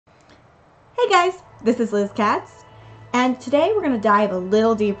Hey guys, this is Liz Katz, and today we're going to dive a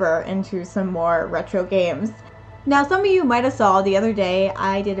little deeper into some more retro games. Now, some of you might have saw the other day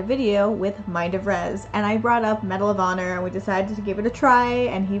I did a video with Mind of Rez, and I brought up Medal of Honor, and we decided to give it a try,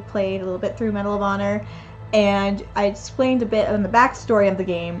 and he played a little bit through Medal of Honor, and I explained a bit on the backstory of the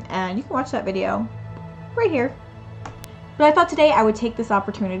game, and you can watch that video right here. But I thought today I would take this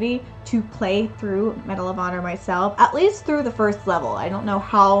opportunity to play through Medal of Honor myself, at least through the first level. I don't know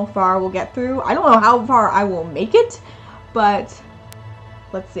how far we'll get through. I don't know how far I will make it, but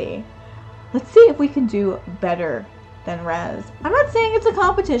let's see. Let's see if we can do better than Rez. I'm not saying it's a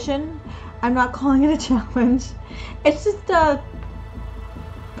competition. I'm not calling it a challenge. It's just a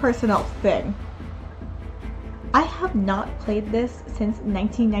personal thing. I have not played this since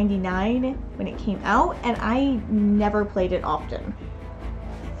 1999 when it came out, and I never played it often.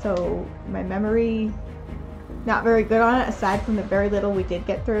 So my memory, not very good on it, aside from the very little we did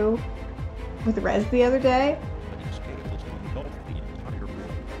get through with Rez the other day.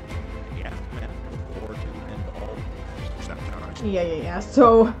 Yeah.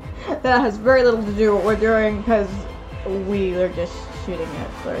 So that has very little to do with what we're doing, because we are just shooting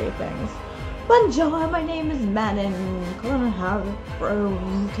at blurry things. Bonjour, my name is Manon. Gonna have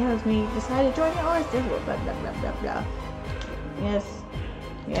bros tells me decide to join the horse. Blah blah blah blah blah.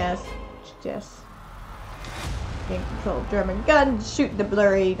 Yes. Can't control German guns. Shoot the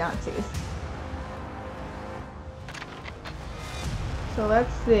blurry Nazis. So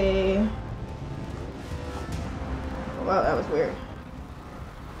let's see. Wow, that was weird.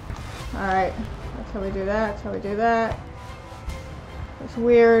 Alright, that's how we do that. It's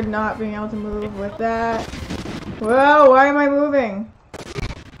weird not being able to move with that. Whoa, why am I moving?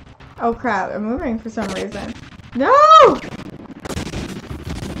 Oh crap, I'm moving for some reason. No!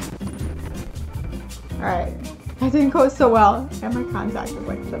 Alright, that didn't go so well. And my contact is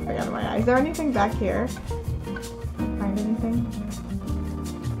like slipping out of my eye. Is there anything back here? Find anything?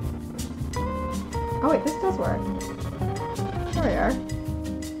 Oh wait, this does work. There we are.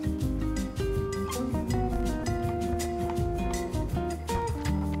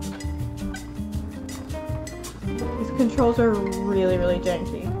 Controls are really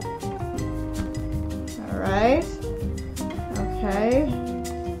janky. Alright. Okay.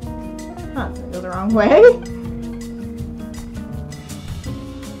 Huh, did I go the wrong way?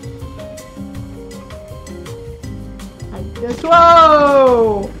 I just—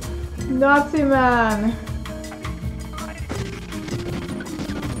 whoa! Nazi man!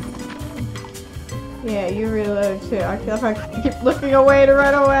 Yeah, you reload too. I feel like I keep looking away to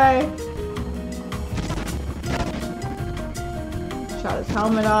run away. Shot his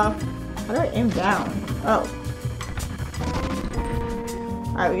helmet off. How do I aim down? Oh.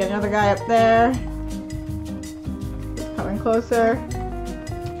 Alright, we got another guy up there. He's coming closer.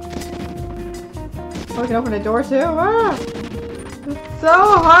 Oh, we can open a door too? Ah! It's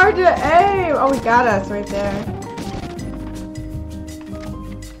so hard to aim! Oh, he got us right there.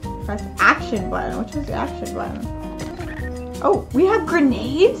 Press action button. Which was the action button? Oh, we have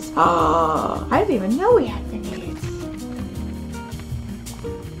grenades? Oh, I didn't even know we had grenades.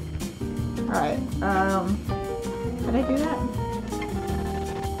 Alright, can I do that?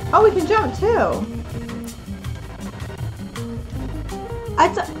 Oh, we can jump too! I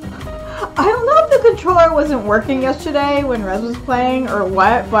don't know if the controller wasn't working yesterday when Rez was playing or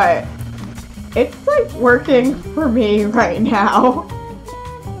what, but it's like working for me right now.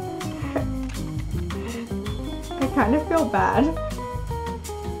 I kind of feel bad.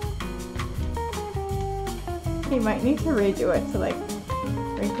 He might need to redo it to like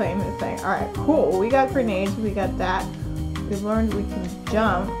reclaim his thing. Alright, cool. We got grenades. We got that. We learned we can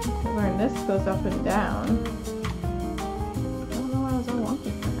jump. We learned this goes up and down. I don't know why I was all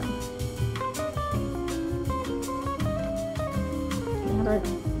wonky for him. How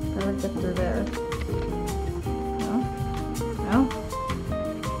do I get through there? No?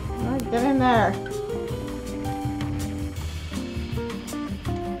 Alright, get in there.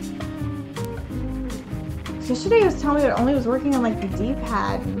 Yesterday he was telling me that it only was working on like the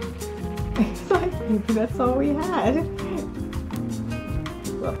D-pad. It's like, maybe that's all we had.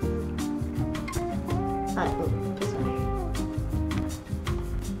 Whoops. Alright, this way.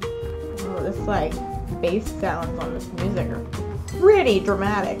 Oh, this like bass sounds on this music are pretty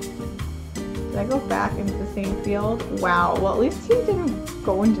dramatic. Did I go back into the same field? Wow, well at least he didn't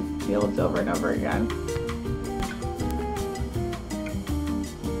go into fields over and over again.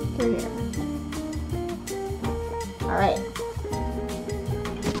 Through here. Alright.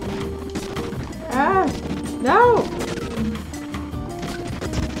 Ah! No!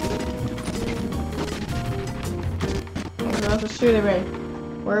 Who else is shooting me?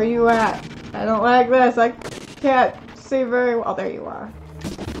 Where are you at? I don't like this. I can't see very well. Oh, there you are.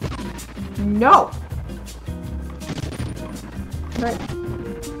 No! Right.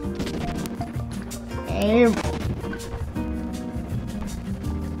 Aim.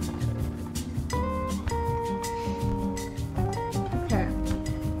 Okay.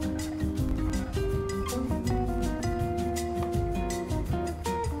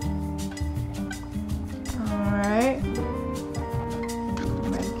 Alright.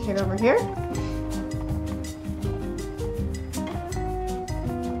 Medkit over here.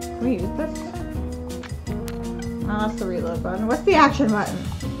 Can we use this? Oh, that's the reload button. What's the action button?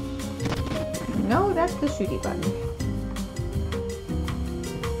 No, that's the shooty button.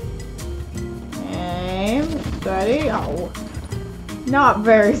 Aim. Steady. Oh. Not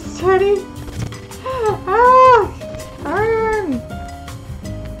very steady. Ah! Turn!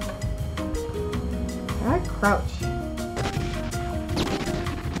 Can I crouch?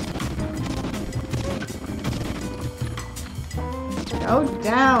 Go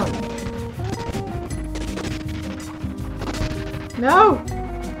down. No!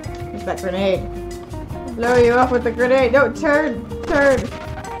 Where's that grenade? Blow you up with the grenade. No, turn! Turn!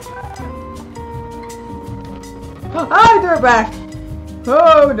 Oh, I threw it back!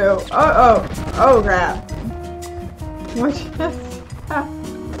 Oh no! Uh oh! Oh crap! What just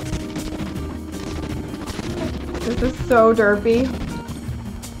happened? This is so derpy.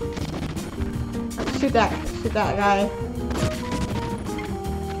 Shoot that! Shoot that guy!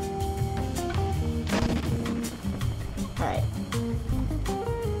 Alright.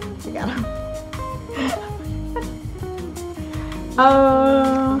 We got him.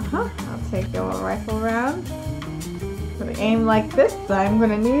 I'll take a rifle round. Gonna aim like this, I'm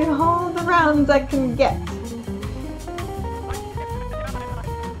gonna need all the rounds I can get.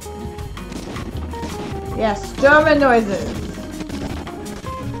 Yes, German noises.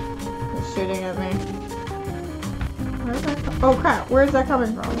 They're shooting at me. Where's that? Oh crap! Where's that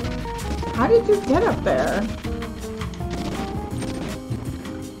coming from? How did you get up there?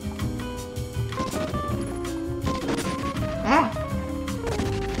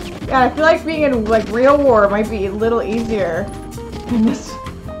 Yeah, I feel like being in like real war might be a little easier than this.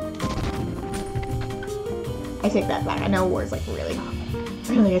 I take that back. I know war is like really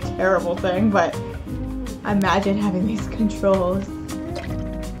a terrible thing, but imagine having these controls.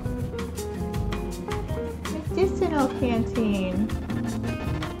 Medicinal canteen.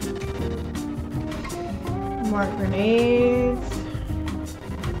 More grenades.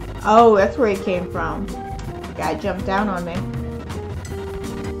 Oh, that's where he came from. The guy jumped down on me.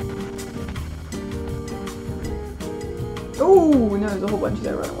 Oh, no, there's a whole bunch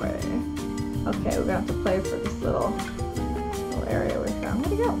that run away. Okay, we're gonna have to play for this little area we found.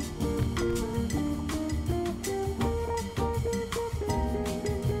 Where'd he go?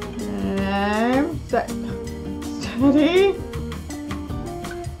 And steady.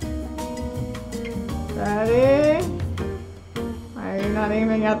 Steady. Why are you not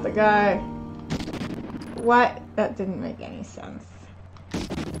aiming at the guy? What? That didn't make any sense.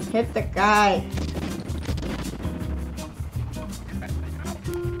 Hit the guy.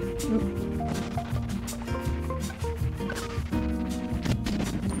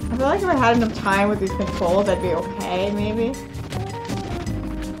 I feel like if I had enough time with these controls, I'd be okay, maybe.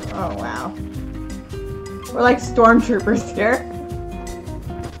 Oh, wow. We're like stormtroopers here.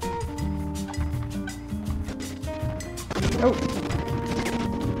 Oh.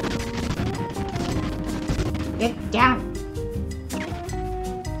 Get down.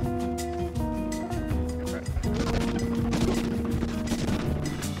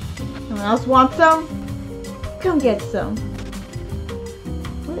 Someone else wants some? Come get some.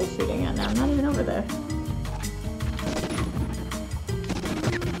 What are they shooting at now? I'm not even over there.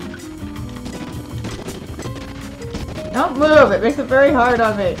 Don't move! It makes it very hard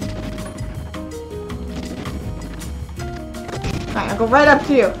on me. Fine, I'll go right up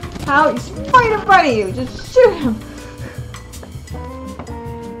to you. How? He's right in front of you. Just shoot him.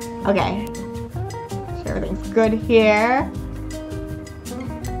 Okay. Sure, everything's good here.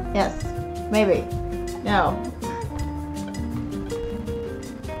 Yes. Maybe. No.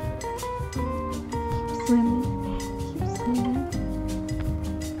 Keep swimming. Keep swimming.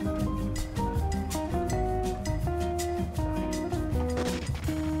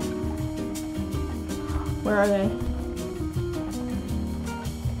 Where are they?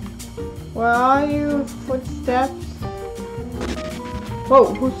 Where are you? Footsteps?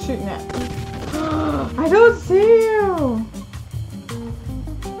 Whoa, who's shooting at? I don't see you!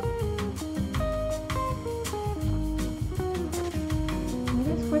 Where are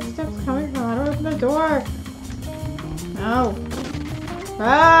these footsteps coming from? How do I open the door? No.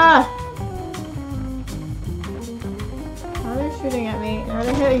 Ah! shooting at me? Are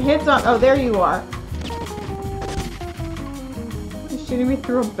they hitting hits on? Oh, there you are. You're shooting me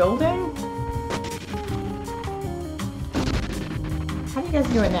through a building? How are you guys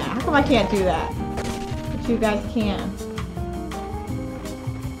doing that? How come I can't do that? But you guys can.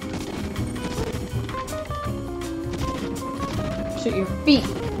 Shoot your feet.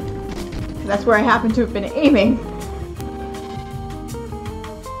 That's where I happen to have been aiming.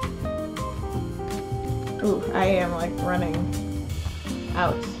 Ooh, I am like running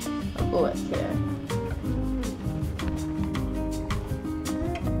out of bullets here.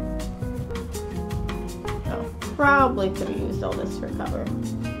 Oh, probably could have used all this for cover.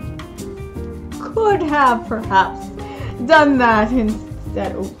 Could have perhaps done that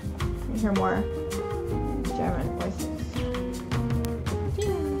instead. Ooh, I hear more German voices.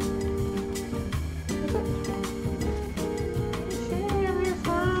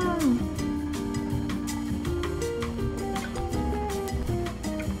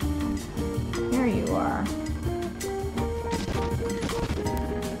 There you are.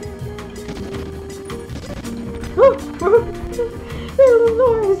 There's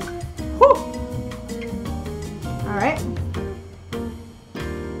noise. Alright.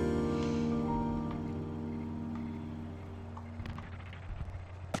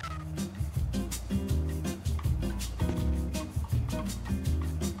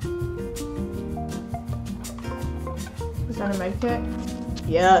 Is that a med kit?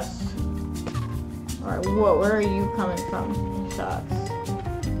 Yes. Alright, whoa, where are you coming from? Sucks.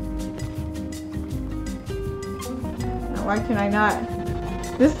 Now, why can I not?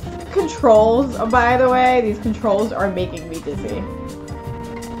 This controls, by the way, these controls are making me dizzy.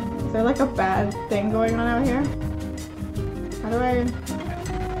 Is there like a bad thing going on out here? How do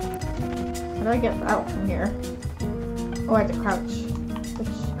I get out from here? Oh, I have to crouch, which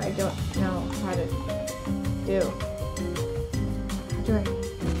I don't know how to do.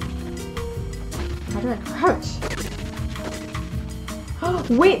 How do I crouch? Oh,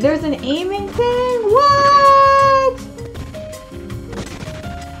 wait, there's an aiming thing? What?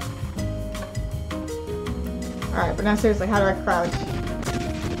 Alright, but now seriously, how do I crouch?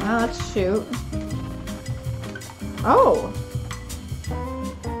 Well, let's shoot. Oh!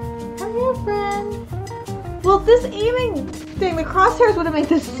 Come here, friend. Well, this aiming thing, the crosshairs would have made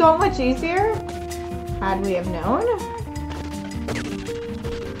this so much easier had we have known.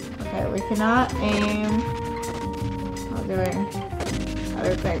 Okay, we cannot aim while doing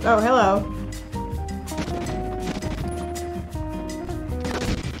other things. Oh, hello.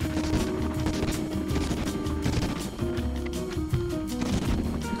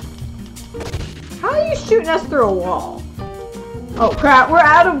 How are you shooting us through a wall? Oh crap, we're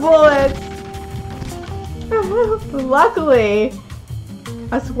out of bullets! Luckily,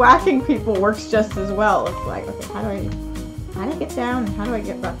 us whacking people works just as well, looks like. Okay, how do I get down and how do I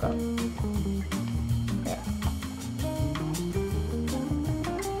get back up? Yeah.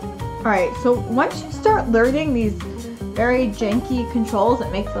 Alright, so once you start learning these very janky controls,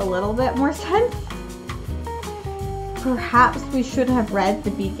 it makes a little bit more sense. Perhaps we should have read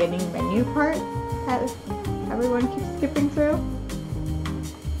the beginning menu part that everyone keeps skipping through.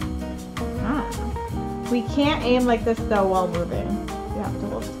 Ah. We can't aim like this though while moving. You have to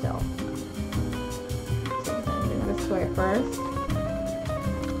hold still. So I'm gonna do this way first.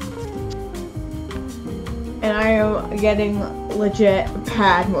 And I am getting legit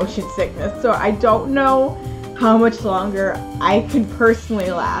bad motion sickness, so I don't know how much longer I can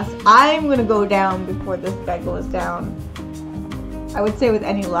personally last. I'm gonna go down before this bed goes down. I would say with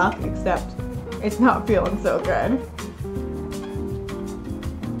any luck, except it's not feeling so good.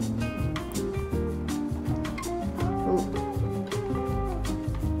 Ooh.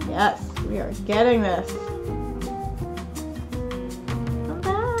 Yes, we are getting this. Come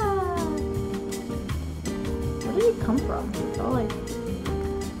back. Where did he come from? It's all like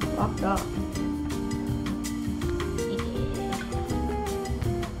locked up.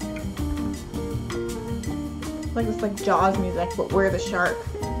 Like it's like Jaws music, but we're the shark.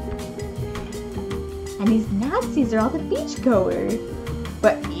 And these Nazis are all the beachgoers,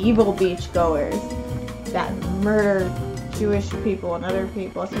 but evil beachgoers that murder Jewish people and other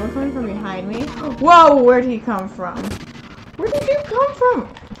people. So we're coming from behind me. Whoa, where'd he come from? Where did you come from?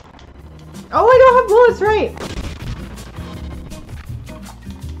 Oh, I don't have bullets, right?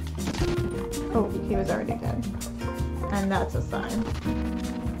 Oh, he was already dead. And that's a sign.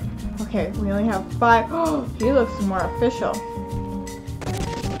 Okay, we only have 5. Oh, he looks more official.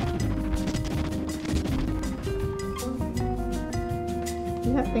 Do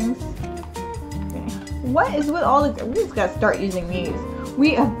you have things? Okay. What is with all the... We just gotta start using these.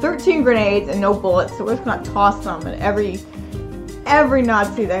 We have 13 grenades and no bullets, so we're just gonna toss them at every every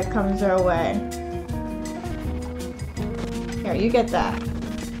Nazi that comes our way. Here, you get that.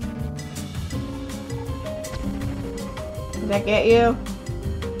 Did that get you?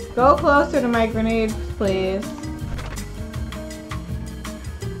 Go closer to my grenade, please.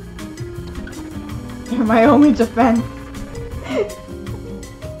 They're my only defense.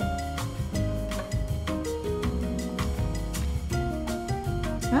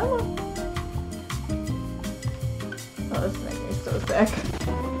 Oh, this makes me so sick.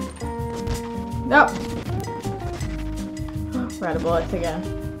 Nope. We're out of bullets again.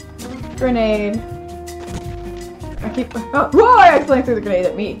 Grenade. I keep. Oh, whoa! I accidentally threw the grenade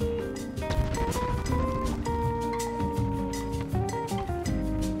at me.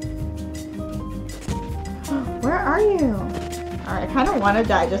 Where are you? Alright, I kind of want to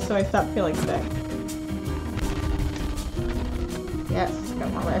die just so I stop feeling sick. Yes,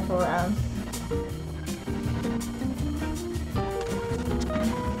 got more rifle rounds.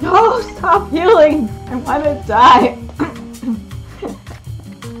 No, stop healing! I want to die!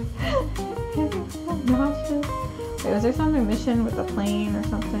 So nauseous. Wait, was there some mission with a plane or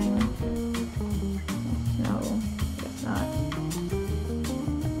something? No, I guess not.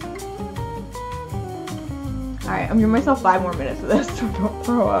 Alright, I'm giving myself 5 more minutes of this so don't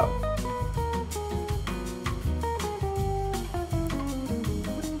throw up.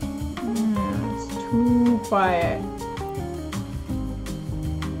 It's too quiet.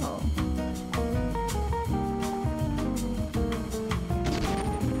 Oh.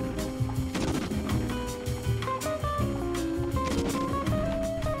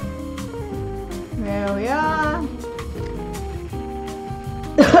 There we are.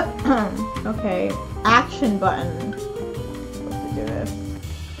 Okay. Action button. Supposed to do this.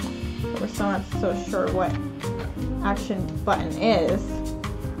 But we're still not so sure what action button is.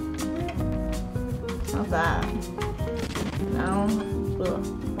 How's that? No? Blew a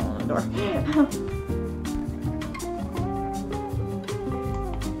hole in the door.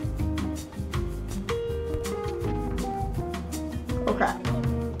 Okay.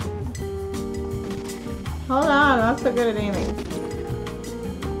 Hold on, I'm not so good at aiming.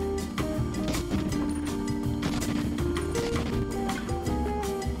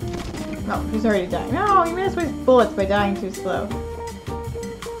 Oh, he's already dying. No, he missed with bullets by dying too slow.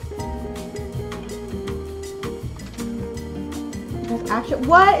 There's action.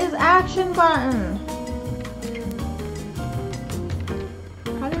 What is action button?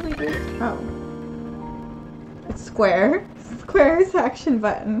 How did we do this? Oh. It's square. Square is action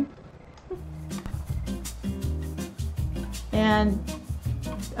button. And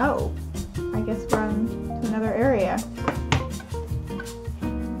oh, I guess we're on to another area.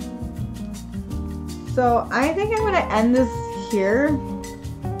 So I think I'm gonna end this here.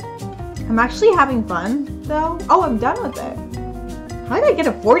 I'm actually having fun though. Oh, I'm done with it. How did I get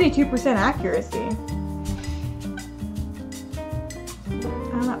a 42% accuracy? I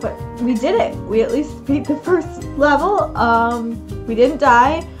don't know, but we did it. We at least beat the first level. We didn't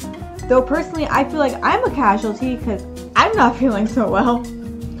die. Though personally, I feel like I'm a casualty because I'm not feeling so well.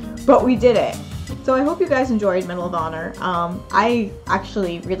 But we did it. So I hope you guys enjoyed Medal of Honor. I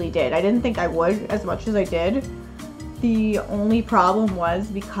actually really did. I didn't think I would as much as I did. The only problem was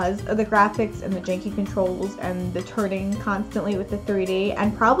because of the graphics and the janky controls and the turning constantly with the 3D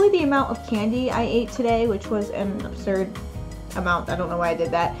and probably the amount of candy I ate today, which was an absurd amount. I don't know why I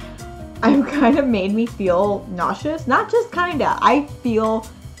did that. It kind of made me feel nauseous. Not just kinda. I feel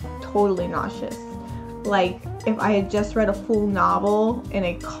totally nauseous. Like if I had just read a full novel in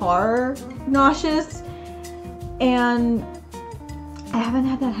a car, nauseous. And I haven't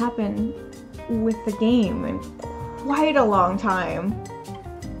had that happen with the game in quite a long time.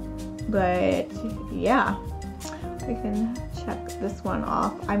 But yeah, we can check this one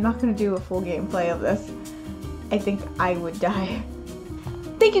off. I'm not going to do a full gameplay of this. I think I would die.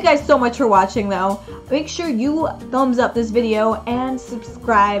 Thank you guys so much for watching though. Make sure you thumbs up this video and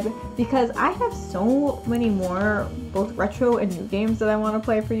subscribe because I have so many more both retro and new games that I want to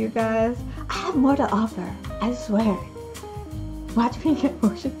play for you guys. I have more to offer, I swear. Watch me get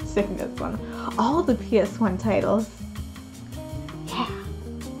motion sickness on all the PS1 titles. Yeah.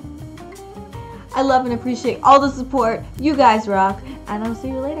 I love and appreciate all the support. You guys rock, and I'll see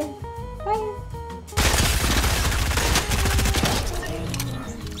you later. Bye.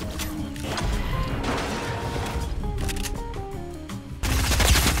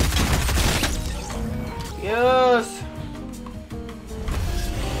 Yes.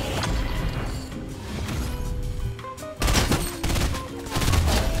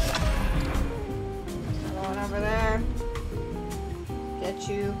 Someone over there. Get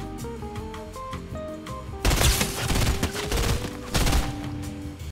you.